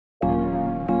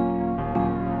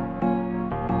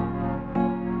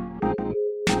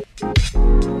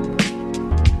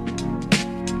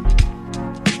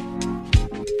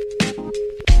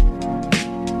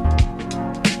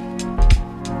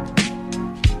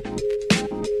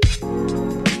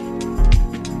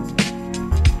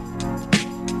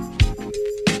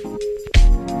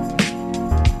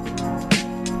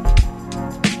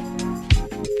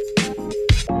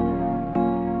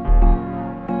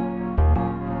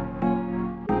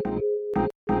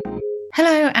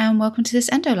Hello and welcome to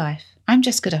this Endo Life. I'm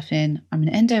Jessica Duffin. I'm an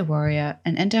endo warrior,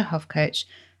 an endo health coach,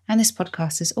 and this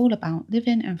podcast is all about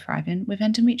living and thriving with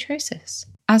endometriosis.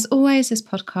 As always, this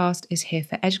podcast is here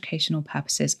for educational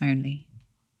purposes only.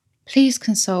 Please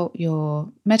consult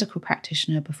your medical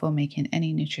practitioner before making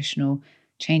any nutritional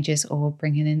changes or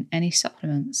bringing in any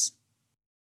supplements.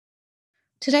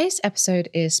 Today's episode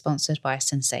is sponsored by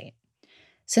Sensate.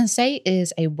 Sensate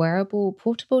is a wearable,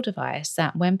 portable device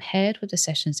that, when paired with the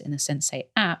sessions in the Sensate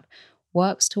app,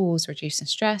 works towards reducing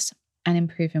stress and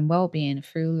improving well-being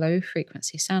through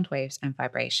low-frequency sound waves and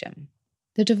vibration.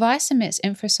 The device emits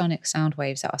infrasonic sound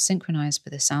waves that are synchronized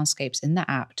with the soundscapes in the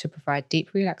app to provide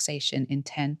deep relaxation in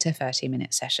 10 to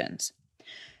 30-minute sessions.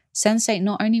 Sensate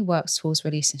not only works towards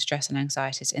releasing stress and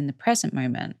anxieties in the present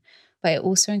moment, but it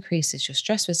also increases your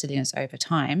stress resilience over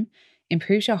time,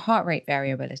 improves your heart rate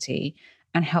variability,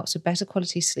 and helps with better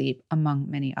quality sleep,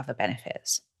 among many other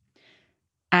benefits.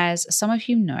 As some of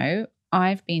you know,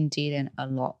 I've been dealing a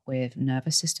lot with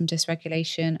nervous system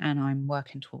dysregulation and I'm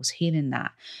working towards healing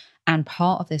that. And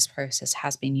part of this process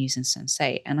has been using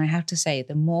Sensate. And I have to say,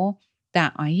 the more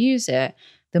that I use it,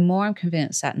 the more I'm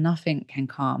convinced that nothing can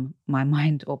calm my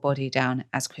mind or body down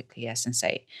as quickly as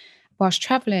Sensate. Whilst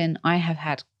traveling, I have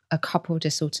had a couple of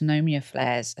dysautonomia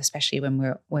flares, especially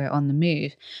when we're on the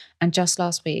move. And just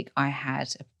last week, I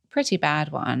had a pretty bad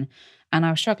one and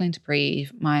I was struggling to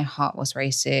breathe. My heart was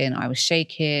racing, I was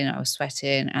shaking, I was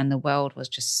sweating, and the world was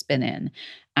just spinning.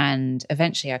 And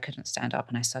eventually I couldn't stand up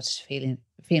and I started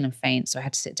feeling faint. So I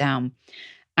had to sit down.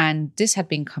 And this had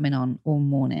been coming on all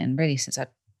morning, really, since I'd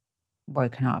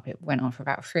woken up. It went on for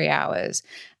about 3 hours.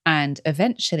 And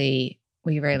eventually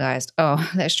we realized,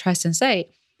 let's try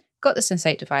Sensate. Got the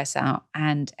Sensate device out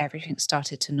and everything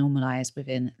started to normalize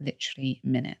within literally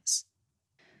minutes.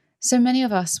 So many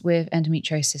of us with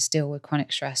endometriosis deal with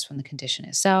chronic stress from the condition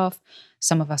itself.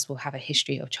 Some of us will have a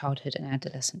history of childhood and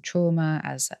adolescent trauma,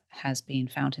 as has been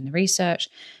found in the research,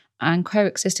 and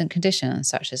coexistent conditions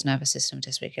such as nervous system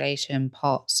dysregulation,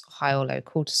 POTS, high or low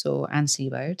cortisol, and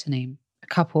SIBO, to name a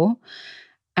couple.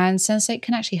 And Sensate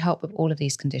can actually help with all of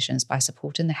these conditions by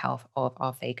supporting the health of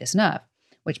our vagus nerve,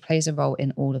 which plays a role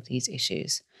in all of these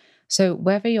issues. So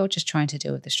whether you're just trying to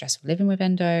deal with the stress of living with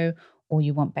endo, or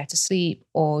you want better sleep,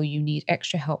 or you need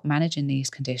extra help managing these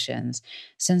conditions,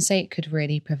 Sensate could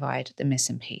really provide the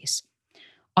missing piece.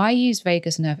 I use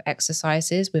vagus nerve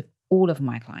exercises with all of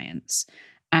my clients,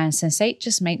 and Sensate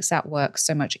just makes that work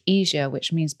so much easier,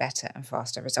 which means better and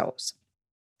faster results.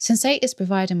 Sensate is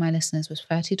providing my listeners with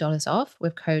 $30 off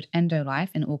with code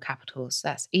ENDOLIFE in all capitals.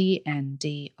 That's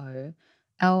ENDOLIFE.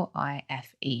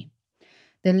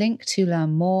 The link to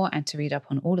learn more and to read up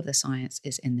on all of the science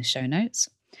is in the show notes.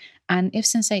 And if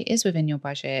Sensate is within your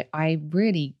budget, I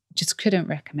really just couldn't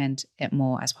recommend it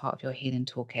more as part of your healing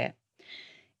toolkit.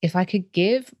 If I could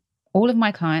give all of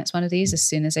my clients one of these as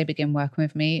soon as they begin working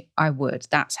with me, I would.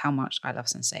 That's how much I love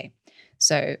Sensate.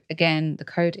 So again, the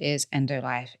code is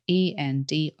ENDOLIFE,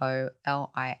 ENDOLIFE,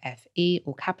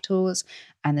 all capitals,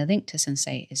 and the link to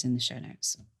Sensate is in the show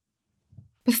notes.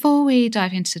 Before we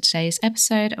dive into today's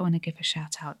episode, I want to give a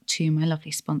shout out to my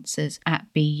lovely sponsors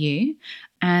at BU.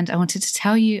 And I wanted to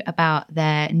tell you about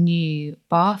their new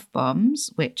bath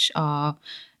bombs, which are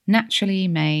naturally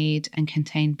made and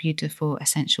contain beautiful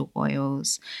essential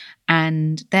oils.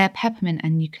 And their peppermint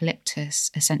and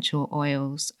eucalyptus essential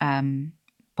oils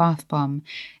bath bomb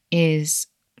is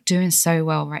doing so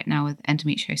well right now with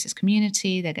endometriosis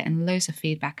community. They're getting loads of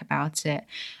feedback about it.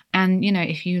 And,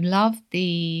 if you love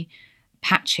the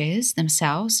patches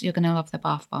themselves, you're going to love the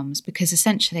bath bombs because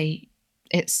essentially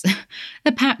it's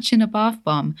the patch in a bath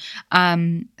bomb.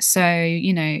 So,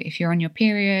 if you're on your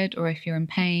period or if you're in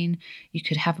pain, you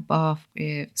could have a bath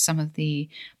with some of the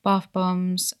bath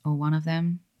bombs or one of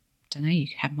them. Don't know, you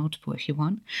could have multiple if you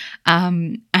want.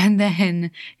 And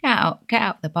then get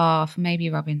out the bath,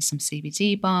 maybe rub in some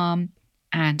CBD balm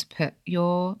and put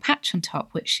your patch on top,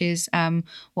 which is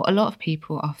what a lot of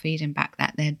people are feeding back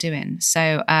that they're doing.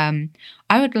 So I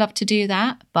would love to do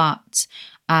that, but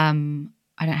I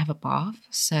don't have a bath,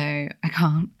 so I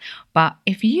can't. But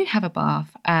if you have a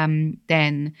bath,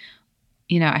 then,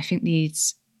 I think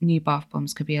these new bath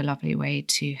bombs could be a lovely way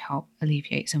to help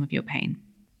alleviate some of your pain.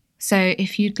 So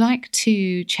if you'd like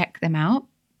to check them out,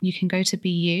 you can go to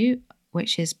BU,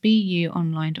 which is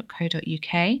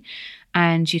buonline.co.uk,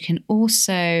 and you can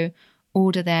also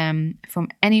order them from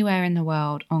anywhere in the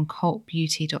world on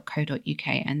cultbeauty.co.uk,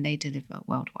 and they deliver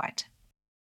worldwide.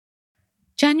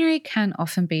 January can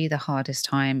often be the hardest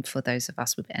time for those of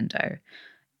us with endo.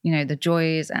 The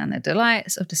joys and the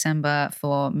delights of December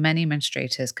for many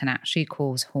menstruators can actually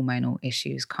cause hormonal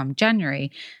issues come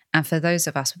January. And for those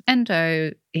of us with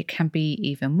endo, it can be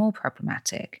even more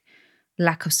problematic.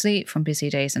 Lack of sleep from busy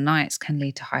days and nights can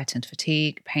lead to heightened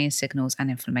fatigue, pain signals, and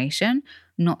inflammation,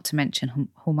 not to mention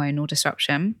hormonal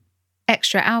disruption.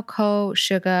 Extra alcohol,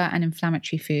 sugar, and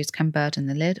inflammatory foods can burden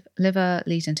the liver,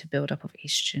 leading to buildup of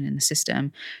estrogen in the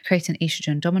system, creating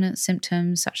estrogen dominant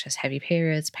symptoms such as heavy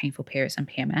periods, painful periods, and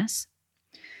PMS.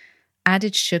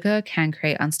 Added sugar can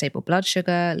create unstable blood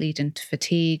sugar, leading to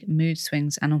fatigue, mood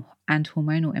swings, and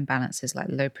hormonal imbalances like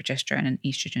low progesterone and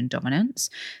estrogen dominance.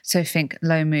 So think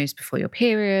low moods before your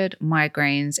period,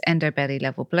 migraines, endobelly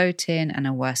level bloating, and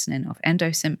a worsening of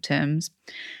endo symptoms.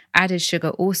 Added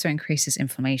sugar also increases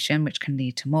inflammation, which can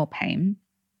lead to more pain.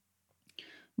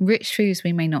 Rich foods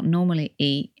we may not normally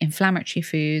eat, inflammatory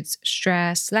foods,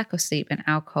 stress, lack of sleep, and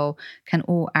alcohol can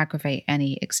all aggravate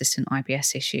any existing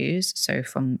IBS issues. So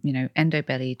from,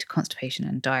 endobelly to constipation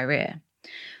and diarrhea.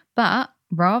 But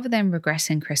rather than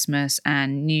regressing Christmas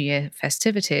and New Year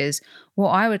festivities, what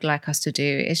I would like us to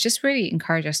do is just really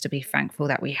encourage us to be thankful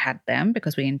that we had them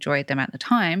because we enjoyed them at the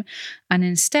time, and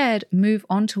instead move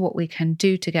on to what we can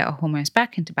do to get our hormones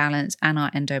back into balance and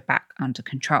our endo back under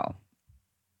control.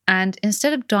 And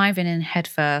instead of diving in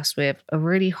headfirst with a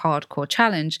really hardcore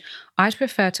challenge, I'd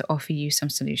prefer to offer you some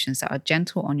solutions that are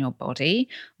gentle on your body,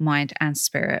 mind, and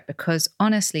spirit, because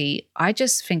honestly, I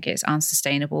just think it's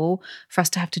unsustainable for us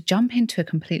to have to jump into a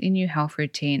completely new health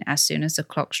routine as soon as the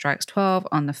clock strikes 12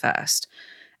 on the 1st.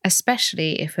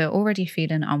 Especially if we're already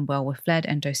feeling unwell with flared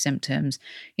endo symptoms.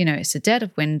 It's the dead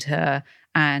of winter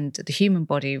and the human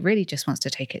body really just wants to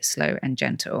take it slow and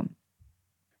gentle.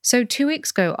 So 2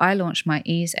 weeks ago, I launched my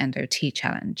Ease Endo Tea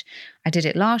Challenge. I did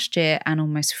it last year and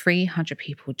almost 300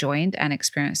 people joined and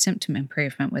experienced symptom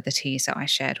improvement with the teas that I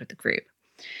shared with the group.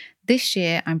 This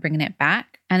year, I'm bringing it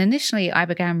back. And initially, I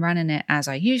began running it as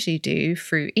I usually do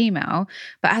through email.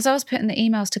 But as I was putting the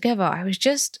emails together, I was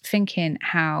just thinking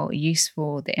how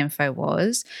useful the info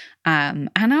was. And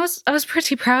I was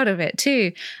pretty proud of it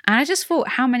too. And I just thought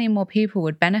how many more people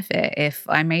would benefit if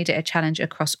I made it a challenge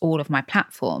across all of my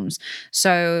platforms.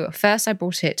 So first I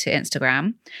brought it to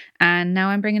Instagram, and now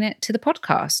I'm bringing it to the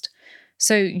podcast.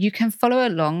 So you can follow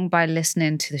along by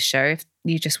listening to the show if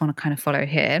you just want to kind of follow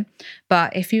here.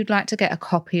 But if you'd like to get a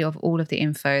copy of all of the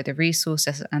info, the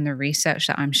resources, and the research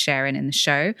that I'm sharing in the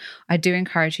show, I do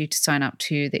encourage you to sign up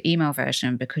to the email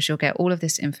version because you'll get all of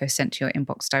this info sent to your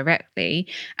inbox directly.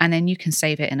 And then you can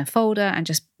save it in a folder and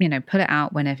just, pull it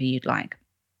out whenever you'd like.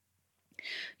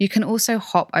 You can also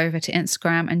hop over to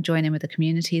Instagram and join in with the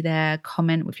community there,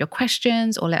 comment with your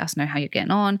questions or let us know how you're getting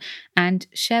on, and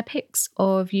share pics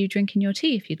of you drinking your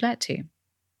tea if you'd like to.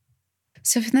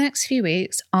 So for the next few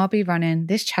weeks, I'll be running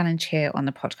this challenge here on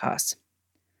the podcast.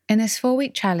 In this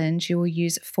 4-week challenge, you will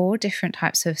use 4 different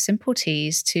types of simple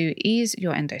teas to ease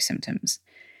your endo symptoms.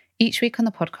 Each week on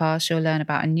the podcast, you'll learn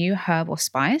about a new herb or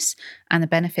spice and the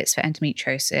benefits for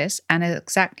endometriosis and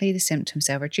exactly the symptoms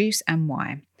they'll reduce and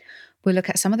why. We'll look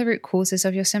at some of the root causes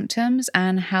of your symptoms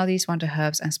and how these wonder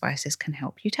herbs and spices can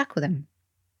help you tackle them.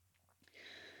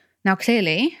 Now,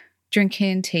 clearly,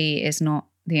 drinking tea is not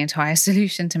the entire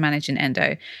solution to managing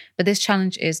endo, but this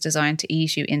challenge is designed to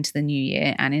ease you into the new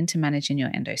year and into managing your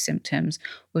endo symptoms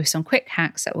with some quick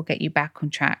hacks that will get you back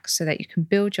on track so that you can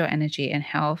build your energy and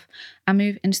health and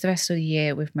move into the rest of the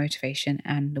year with motivation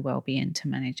and the well-being to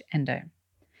manage endo.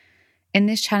 In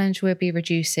this challenge, we'll be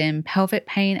reducing pelvic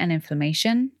pain and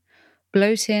inflammation,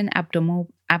 bloating,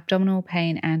 abdominal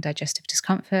pain and digestive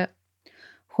discomfort,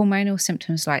 hormonal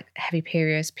symptoms like heavy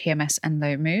periods, PMS and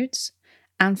low moods,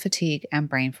 and fatigue and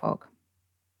brain fog.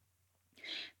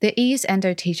 The Ease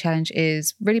Endo Tea Challenge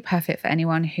is really perfect for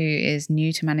anyone who is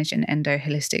new to managing endo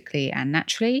holistically and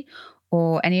naturally,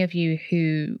 or any of you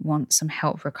who want some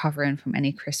help recovering from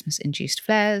any Christmas-induced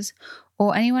flares,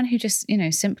 or anyone who just,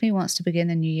 simply wants to begin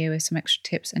the new year with some extra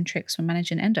tips and tricks for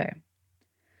managing endo.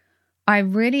 I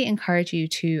really encourage you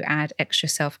to add extra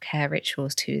self-care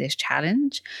rituals to this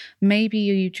challenge. Maybe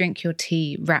you drink your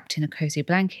tea wrapped in a cozy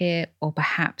blanket, or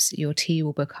perhaps your tea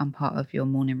will become part of your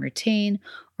morning routine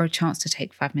or a chance to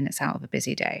take 5 minutes out of a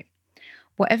busy day.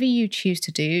 Whatever you choose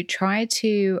to do, try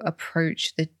to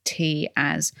approach the tea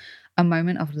as a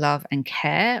moment of love and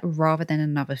care rather than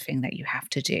another thing that you have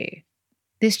to do.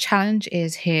 This challenge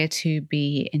is here to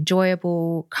be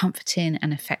enjoyable, comforting,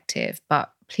 and effective,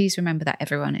 but please remember that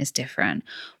everyone is different.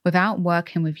 Without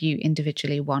working with you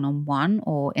individually one-on-one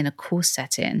or in a course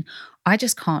setting, I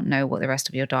just can't know what the rest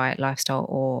of your diet, lifestyle,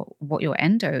 or what your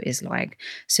endo is like.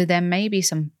 So there may be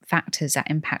some factors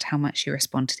that impact how much you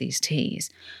respond to these teas.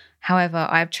 However,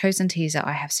 I have chosen teas that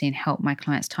I have seen help my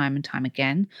clients time and time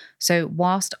again. So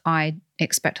whilst I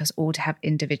expect us all to have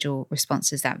individual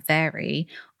responses that vary,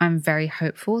 I'm very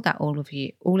hopeful that all of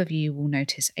you will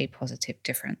notice a positive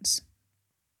difference.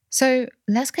 So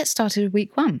let's get started with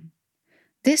week 1.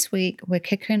 This week, we're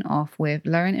kicking off with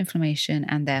lowering inflammation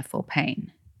and therefore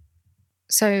pain.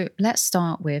 So let's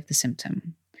start with the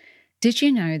symptom. Did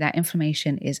you know that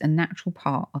inflammation is a natural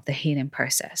part of the healing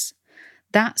process?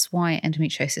 That's why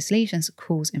endometriosis lesions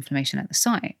cause inflammation at the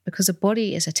site, because the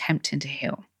body is attempting to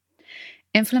heal.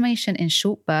 Inflammation in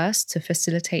short bursts to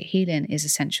facilitate healing is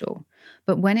essential,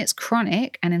 but when it's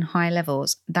chronic and in high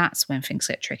levels, that's when things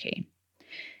get tricky.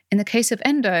 In the case of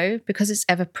endo, because it's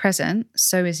ever present,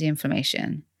 so is the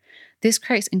inflammation. This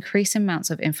creates increased amounts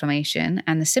of inflammation,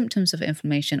 and the symptoms of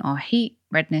inflammation are heat,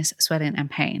 redness, swelling,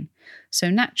 and pain. So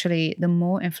naturally, the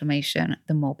more inflammation,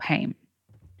 the more pain.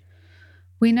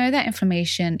 We know that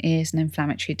inflammation is an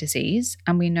inflammatory disease,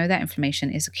 and we know that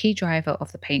inflammation is a key driver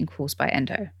of the pain caused by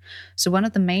endo. So one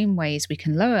of the main ways we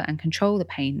can lower and control the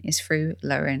pain is through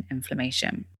lowering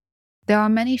inflammation. There are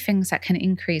many things that can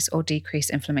increase or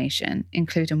decrease inflammation,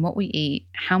 including what we eat,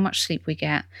 how much sleep we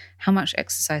get, how much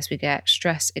exercise we get,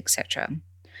 stress, etc.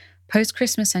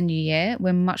 Post-Christmas and New Year,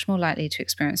 we're much more likely to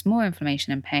experience more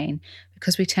inflammation and pain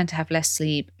because we tend to have less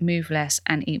sleep, move less,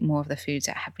 and eat more of the foods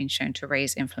that have been shown to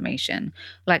raise inflammation,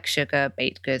 like sugar,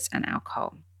 baked goods, and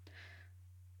alcohol.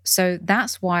 So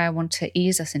that's why I want to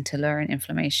ease us into lowering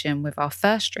inflammation with our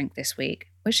first drink this week,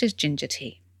 which is ginger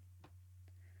tea.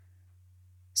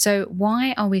 So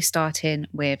why are we starting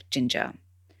with ginger?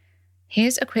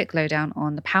 Here's a quick lowdown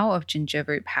on the power of ginger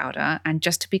root powder, and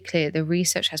just to be clear, the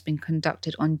research has been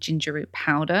conducted on ginger root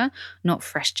powder, not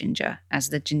fresh ginger, as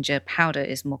the ginger powder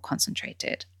is more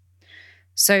concentrated.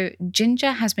 So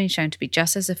ginger has been shown to be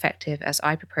just as effective as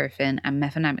ibuprofen and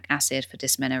mefenamic acid for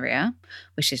dysmenorrhea,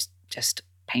 which is just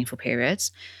painful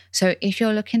periods. So if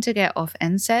you're looking to get off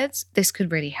NSAIDs, this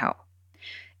could really help.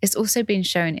 It's also been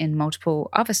shown in multiple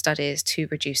other studies to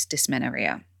reduce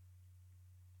dysmenorrhea.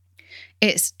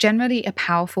 It's generally a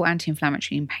powerful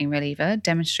anti-inflammatory and pain reliever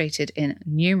demonstrated in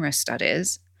numerous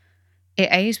studies. It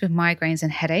aids with migraines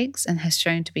and headaches and has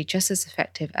shown to be just as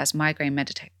effective as migraine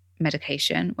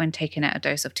medication when taken at a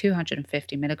dose of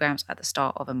 250 milligrams at the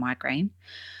start of a migraine.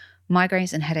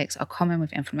 Migraines and headaches are common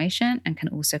with inflammation and can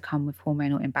also come with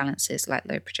hormonal imbalances like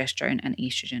low progesterone and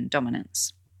estrogen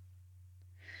dominance.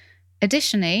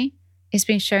 Additionally, it's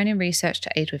been shown in research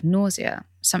to aid with nausea,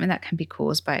 something that can be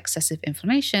caused by excessive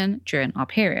inflammation during our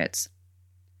periods.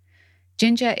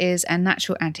 Ginger is a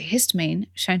natural antihistamine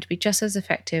shown to be just as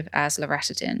effective as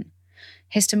loratadine.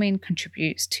 Histamine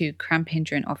contributes to cramping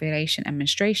during ovulation and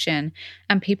menstruation,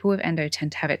 and people with endo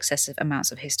tend to have excessive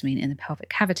amounts of histamine in the pelvic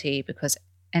cavity because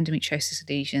endometriosis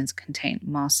lesions contain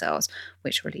mast cells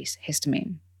which release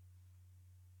histamine.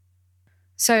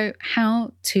 So,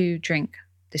 how to drink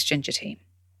this ginger tea?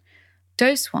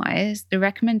 Dose-wise, the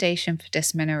recommendation for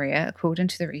dysmenorrhea, according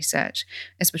to the research,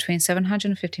 is between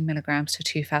 750 milligrams to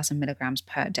 2,000 milligrams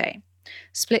per day,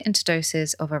 split into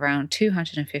doses of around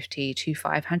 250 to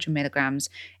 500 milligrams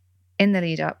in the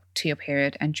lead up to your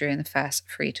period and during the first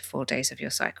 3 to 4 days of your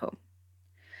cycle.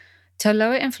 To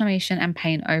lower inflammation and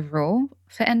pain overall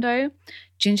for endo,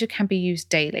 ginger can be used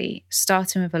daily,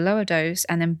 starting with a lower dose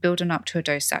and then building up to a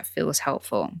dose that feels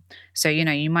helpful. So,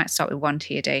 you might start with 1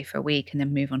 tea a day for a week and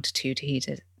then move on to 2 teas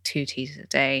a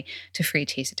day to 3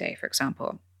 teas a day, for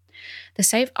example. The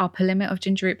safe upper limit of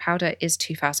ginger root powder is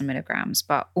 2,000 milligrams,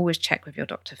 but always check with your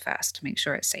doctor first to make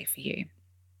sure it's safe for you.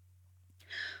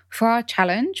 For our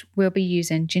challenge, we'll be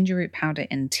using ginger root powder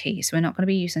in tea, so we're not going to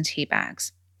be using tea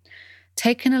bags.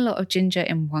 Taking a lot of ginger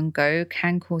in one go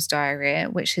can cause diarrhea,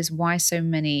 which is why so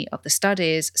many of the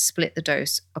studies split the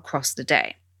dose across the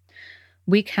day.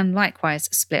 We can likewise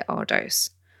split our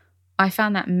dose. I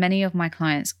found that many of my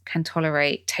clients can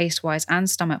tolerate, taste-wise and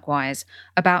stomach-wise,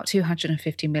 about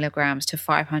 250 milligrams to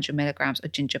 500 milligrams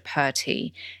of ginger per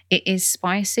tea. It is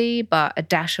spicy, but a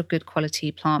dash of good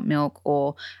quality plant milk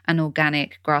or an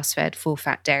organic grass-fed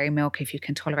full-fat dairy milk, if you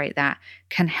can tolerate that,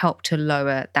 can help to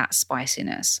lower that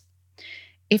spiciness.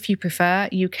 If you prefer,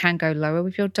 you can go lower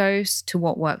with your dose to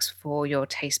what works for your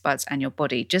taste buds and your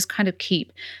body. Just kind of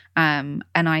keep an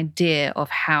idea of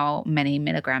how many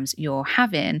milligrams you're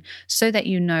having so that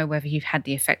you know whether you've had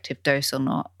the effective dose or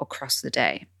not across the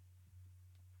day.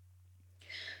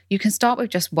 You can start with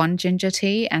just 1 ginger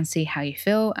tea and see how you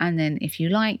feel, and then if you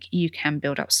like, you can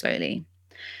build up slowly.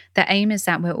 The aim is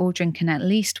that we're all drinking at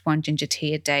least 1 ginger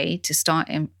tea a day to start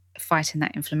fighting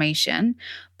that inflammation,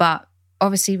 but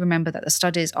Obviously, remember that the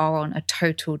studies are on a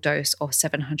total dose of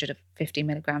 750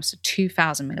 milligrams to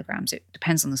 2,000 milligrams. It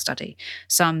depends on the study.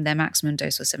 Some, their maximum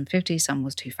dose was 750, some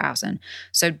was 2,000.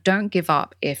 So don't give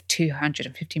up if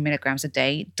 250 milligrams a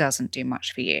day doesn't do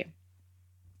much for you.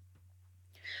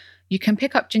 You can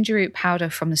pick up ginger root powder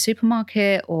from the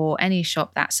supermarket or any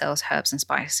shop that sells herbs and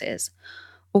spices.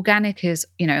 Organic is,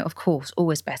 of course,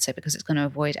 always better because it's going to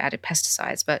avoid added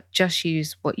pesticides, but just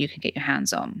use what you can get your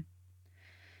hands on.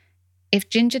 If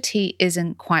ginger tea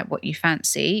isn't quite what you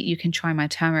fancy, you can try my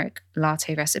turmeric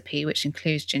latte recipe, which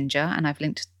includes ginger, and I've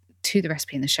linked to the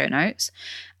recipe in the show notes.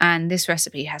 And this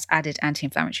recipe has added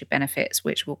anti-inflammatory benefits,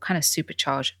 which will kind of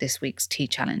supercharge this week's tea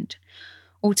challenge.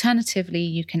 Alternatively,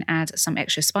 you can add some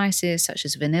extra spices such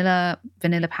as vanilla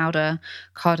powder,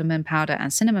 cardamom powder,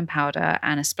 and cinnamon powder,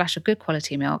 and a splash of good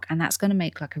quality milk. And that's going to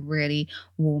make like a really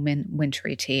warming,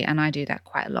 wintry tea. And I do that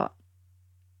quite a lot.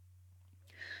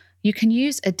 You can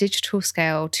use a digital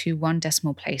scale to 1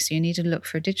 decimal place. So you need to look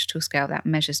for a digital scale that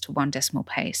measures to 1 decimal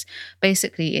place.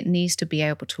 Basically, it needs to be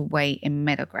able to weigh in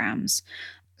milligrams.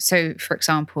 So, for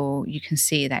example, you can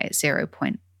see that it's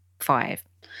 0.5.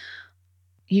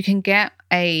 You can get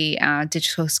a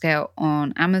digital scale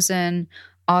on Amazon.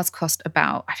 Ours cost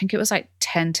about, I think it was like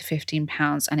 £10 to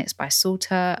 £15, and it's by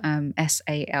Salter, Salter.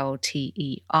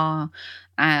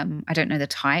 I don't know the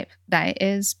type that it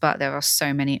is, but there are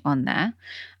so many on there.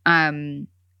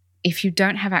 If you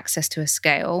don't have access to a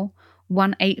scale,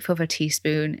 1/8 of a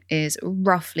teaspoon is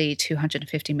roughly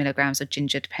 250 milligrams of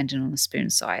ginger, depending on the spoon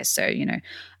size. So,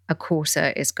 a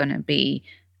quarter is going to be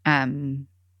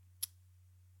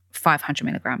 500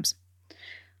 milligrams.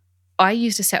 I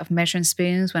used a set of measuring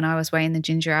spoons when I was weighing the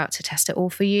ginger out to test it all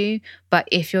for you. But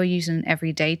if you're using an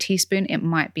everyday teaspoon, it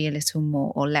might be a little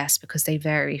more or less because they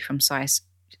vary from size.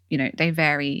 They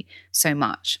vary so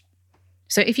much.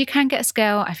 So if you can get a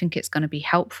scale, I think it's going to be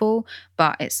helpful,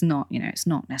 but it's not, it's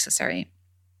not necessary.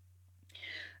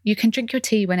 You can drink your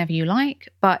tea whenever you like,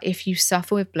 but if you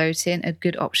suffer with bloating, a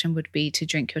good option would be to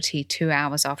drink your tea 2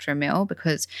 hours after a meal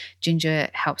because ginger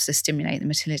helps to stimulate the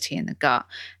motility in the gut,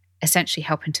 essentially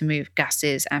helping to move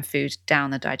gases and food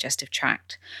down the digestive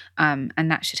tract. And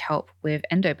that should help with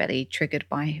endobelly triggered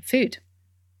by food.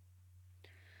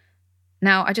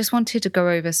 Now, I just wanted to go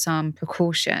over some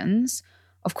precautions.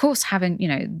 Of course, having,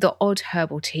 the odd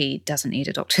herbal tea doesn't need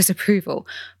a doctor's approval.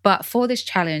 But for this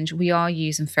challenge, we are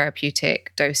using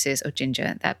therapeutic doses of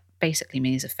ginger. That basically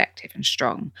means effective and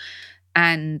strong.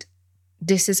 And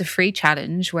this is a free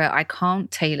challenge where I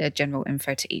can't tailor general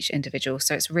info to each individual.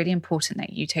 So it's really important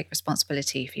that you take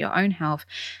responsibility for your own health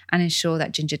and ensure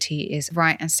that ginger tea is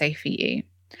right and safe for you.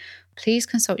 Please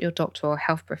consult your doctor or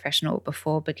health professional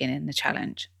before beginning the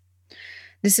challenge.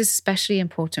 This is especially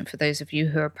important for those of you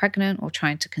who are pregnant or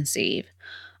trying to conceive.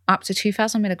 Up to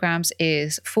 2,000 milligrams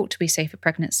is thought to be safe for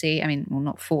pregnancy.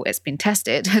 Not thought, it's been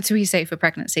tested to be safe for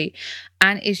pregnancy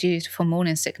and is used for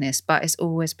morning sickness, but it's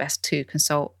always best to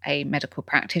consult a medical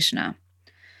practitioner.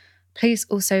 Please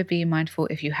also be mindful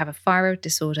if you have a thyroid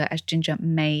disorder, as ginger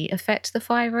may affect the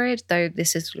thyroid, though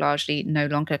this is largely no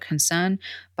longer a concern,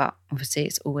 but obviously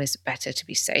it's always better to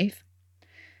be safe.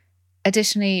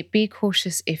 Additionally, be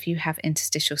cautious if you have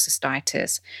interstitial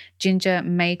cystitis. Ginger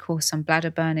may cause some bladder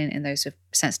burning in those with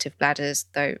sensitive bladders,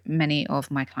 though many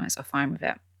of my clients are fine with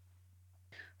it.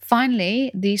 Finally,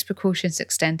 these precautions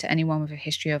extend to anyone with a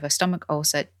history of a stomach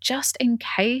ulcer, just in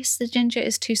case the ginger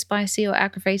is too spicy or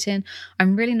aggravating.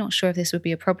 I'm really not sure if this would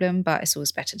be a problem, but it's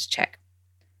always better to check.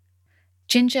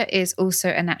 Ginger is also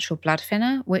a natural blood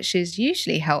thinner, which is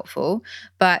usually helpful,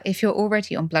 but if you're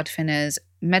already on blood thinners,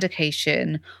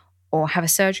 medication, or have a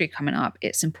surgery coming up,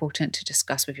 it's important to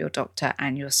discuss with your doctor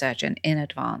and your surgeon in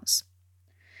advance.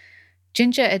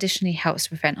 Ginger additionally helps to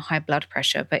prevent high blood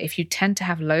pressure, but if you tend to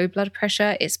have low blood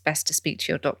pressure, it's best to speak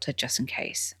to your doctor just in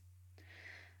case.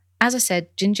 As I said,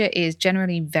 ginger is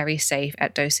generally very safe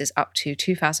at doses up to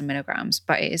 2,000 milligrams,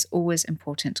 but it is always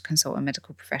important to consult a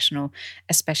medical professional,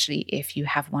 especially if you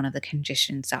have one of the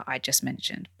conditions that I just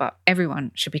mentioned. But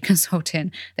everyone should be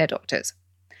consulting their doctors.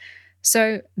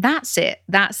 So that's it.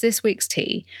 That's this week's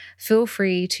tea. Feel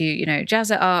free to,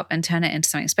 jazz it up and turn it into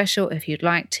something special if you'd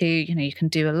like to. You can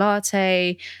do a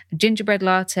latte, a gingerbread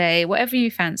latte, whatever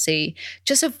you fancy.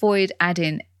 Just avoid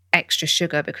adding extra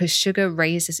sugar because sugar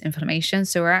raises inflammation.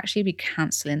 So we're actually be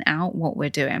cancelling out what we're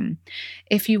doing.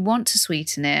 If you want to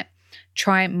sweeten it,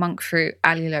 try monk fruit,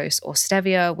 allulose, or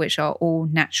stevia, which are all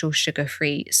natural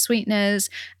sugar-free sweeteners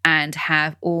and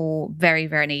have all very,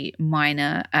 very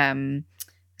minor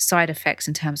side effects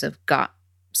in terms of gut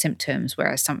symptoms,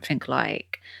 whereas something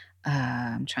like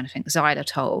I'm trying to think,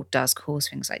 xylitol does cause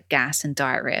things like gas and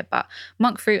diarrhea, but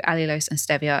monk fruit, allulose, and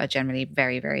stevia are generally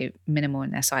very, very minimal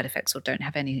in their side effects or don't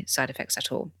have any side effects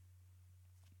at all.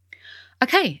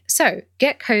 Okay, so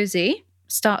get cozy,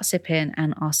 start sipping,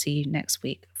 and I'll see you next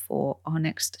week for our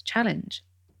next challenge.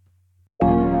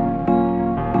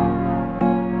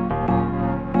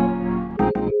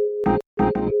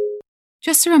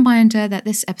 Just a reminder that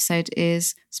this episode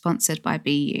is sponsored by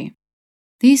BU.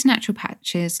 These natural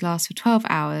patches last for 12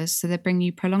 hours, so they bring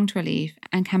you prolonged relief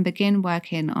and can begin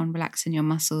working on relaxing your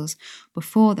muscles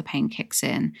before the pain kicks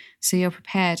in, so you're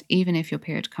prepared even if your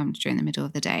period comes during the middle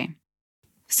of the day.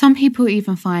 Some people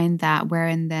even find that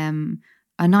wearing them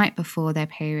a night before their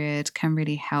period can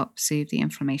really help soothe the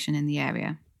inflammation in the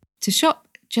area. To shop,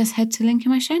 just head to the link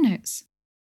in my show notes.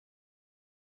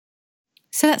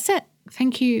 So that's it.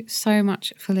 Thank you so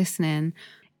much for listening.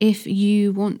 If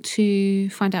you want to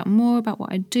find out more about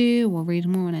what I do or read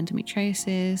more on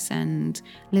endometriosis and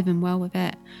living well with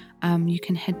it, you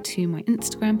can head to my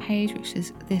Instagram page, which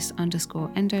is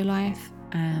this_endolife.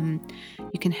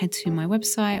 You can head to my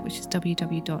website, which is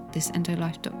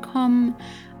www.thisendolife.com,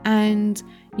 and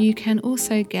you can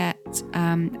also get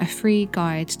a free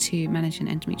guide to managing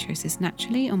endometriosis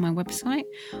naturally on my website.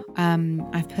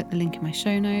 I've put the link in my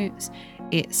show notes.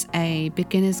 It's a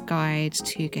beginner's guide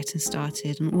to getting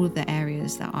started on all of the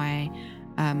areas that I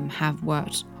have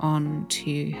worked on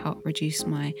to help reduce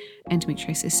my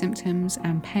endometriosis symptoms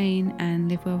and pain and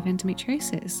live well with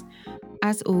endometriosis.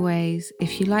 As always,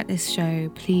 if you like this show,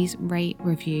 please rate,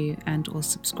 review, and or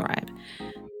subscribe.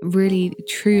 It really,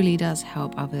 truly does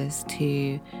help others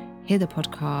to hear the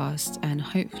podcast and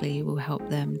hopefully will help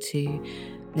them to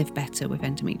live better with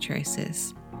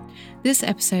endometriosis. This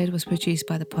episode was produced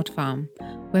by The Pod Farm.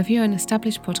 Whether you're an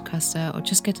established podcaster or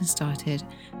just getting started,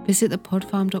 visit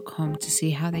thepodfarm.com to see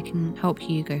how they can help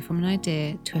you go from an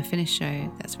idea to a finished show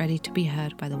that's ready to be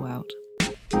heard by the world.